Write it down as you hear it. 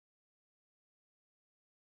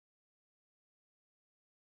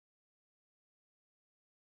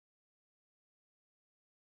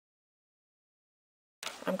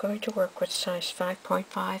I'm going to work with size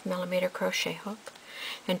 5.5 millimeter crochet hook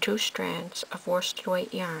and 2 strands of worsted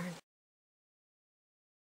weight yarn.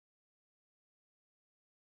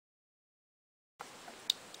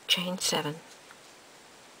 Chain 7.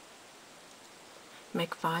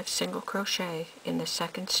 Make 5 single crochet in the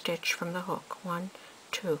second stitch from the hook. 1,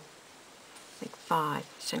 2. Make 5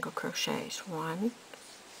 single crochets. 1,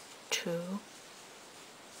 2,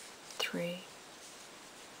 3,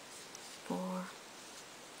 4,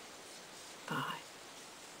 5.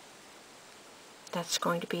 That's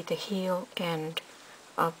going to be the heel end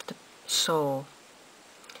of the sole.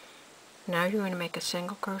 Now you're going to make a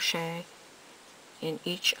single crochet in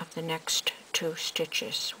each of the next 2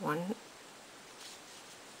 stitches. 1,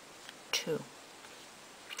 2.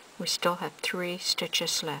 We still have 3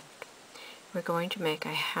 stitches left. We're going to make a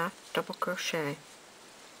half double crochet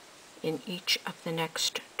in each of the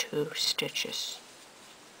next 2 stitches.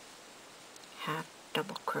 Half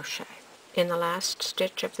double crochet. In the last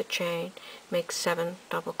stitch of the chain, make 7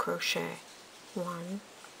 double crochet. 1,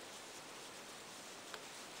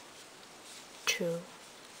 2,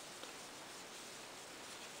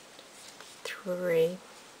 3,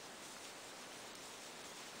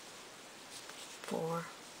 4,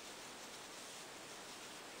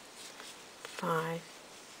 5,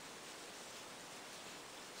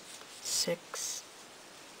 6,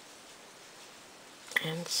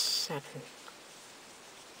 and 7.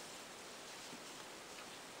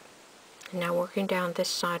 Now working down this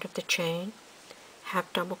side of the chain,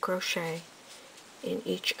 half double crochet in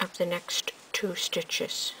each of the next 2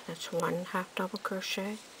 stitches. That's 1 half double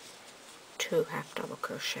crochet, 2 half double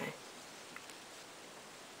crochet.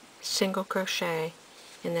 Single crochet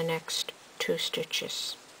in the next 2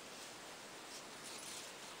 stitches.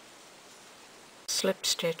 Slip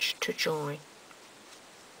stitch to join.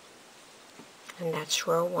 And that's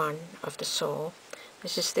row 1 of the sole.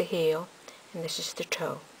 This is the heel and this is the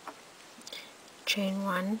toe. Chain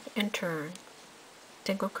 1 and turn.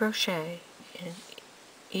 Single crochet in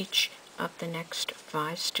each of the next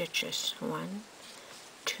 5 stitches. 1,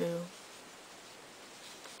 2,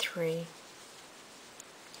 3,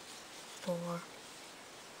 4,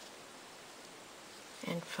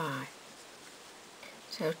 and 5.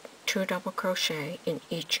 So 2 double crochet in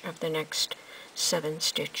each of the next 7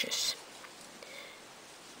 stitches.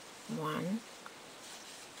 1,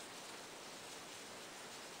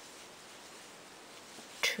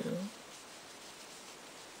 2,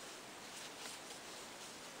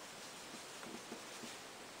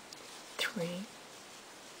 3,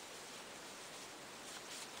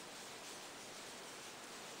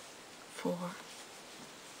 4,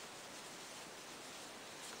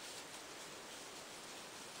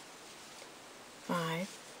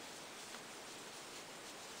 5,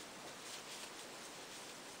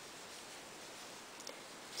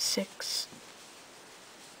 6,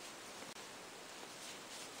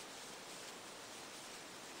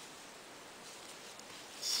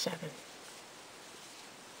 7.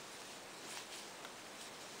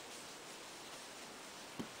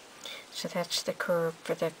 So that's the curve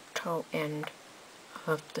for the toe end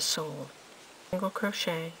of the sole. Single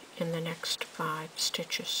crochet in the next 5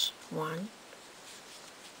 stitches. 1,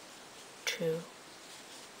 2,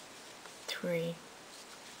 3,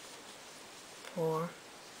 4,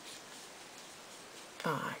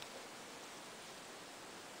 5.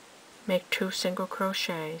 Make 2 single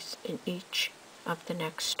crochets in each of the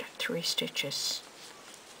next 3 stitches.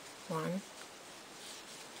 1,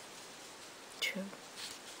 2,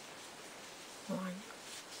 1,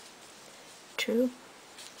 2,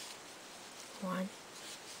 1,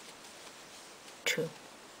 2.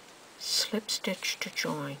 Slip stitch to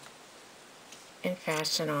join and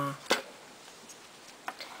fasten off.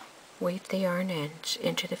 Weave the yarn ends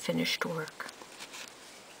into the finished work.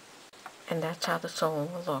 And that's how the sole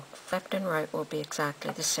will look. Left and right will be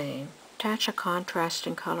exactly the same. Attach a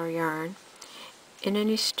contrasting color yarn in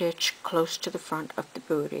any stitch close to the front of the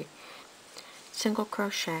booty. Single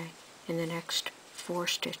crochet in the next 4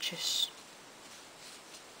 stitches.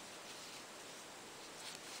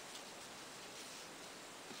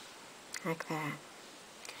 Like that.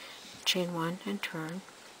 Chain 1 and turn.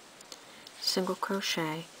 Single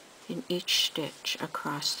crochet in each stitch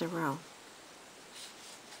across the row.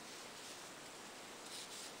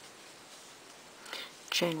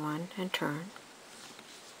 Chain 1 and turn.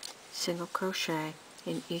 Single crochet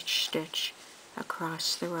in each stitch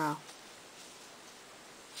across the row.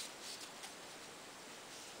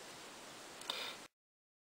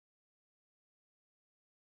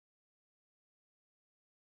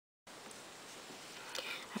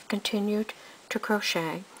 I've continued to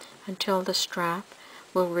crochet until the strap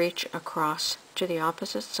will reach across to the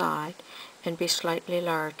opposite side and be slightly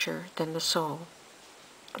larger than the sole.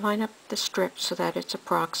 Line up the strip so that it's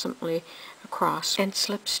approximately across and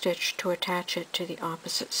slip stitch to attach it to the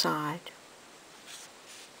opposite side.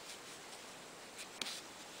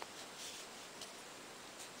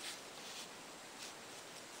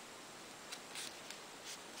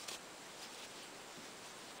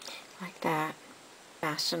 Like that.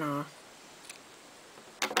 Fasten off.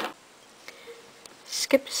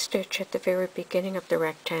 Skip a stitch at the very beginning of the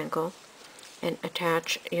rectangle and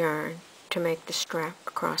attach yarn to make the strap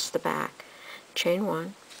across the back. Chain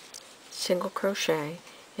 1, single crochet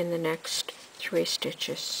in the next 3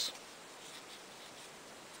 stitches.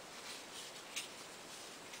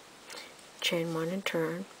 Chain 1 and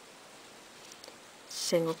turn,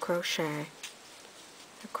 single crochet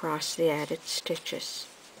across the added stitches.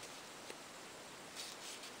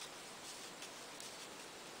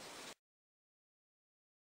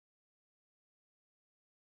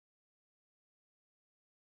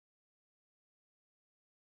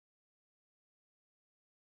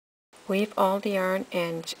 Weave all the yarn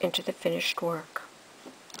ends into the finished work.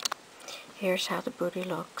 Here's how the booty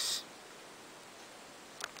looks.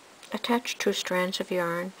 Attach 2 strands of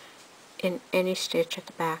yarn in any stitch at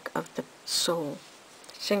the back of the sole.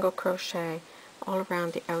 Single crochet all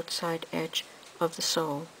around the outside edge of the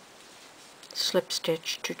sole. Slip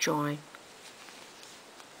stitch to join.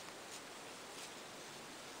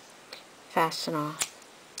 Fasten off.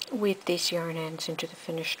 Weave these yarn ends into the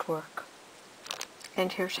finished work.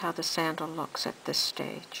 And here's how the sandal looks at this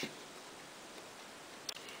stage.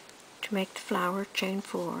 To make the flower, chain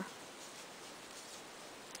 4.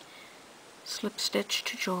 Slip stitch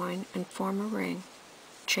to join and form a ring.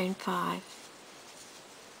 Chain 5.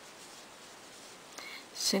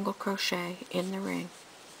 Single crochet in the ring.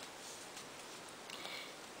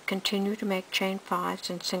 Continue to make chain 5s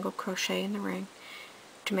and single crochet in the ring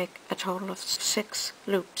to make a total of 6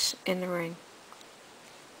 loops in the ring.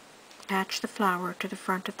 Attach the flower to the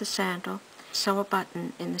front of the sandal. Sew a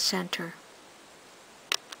button in the center.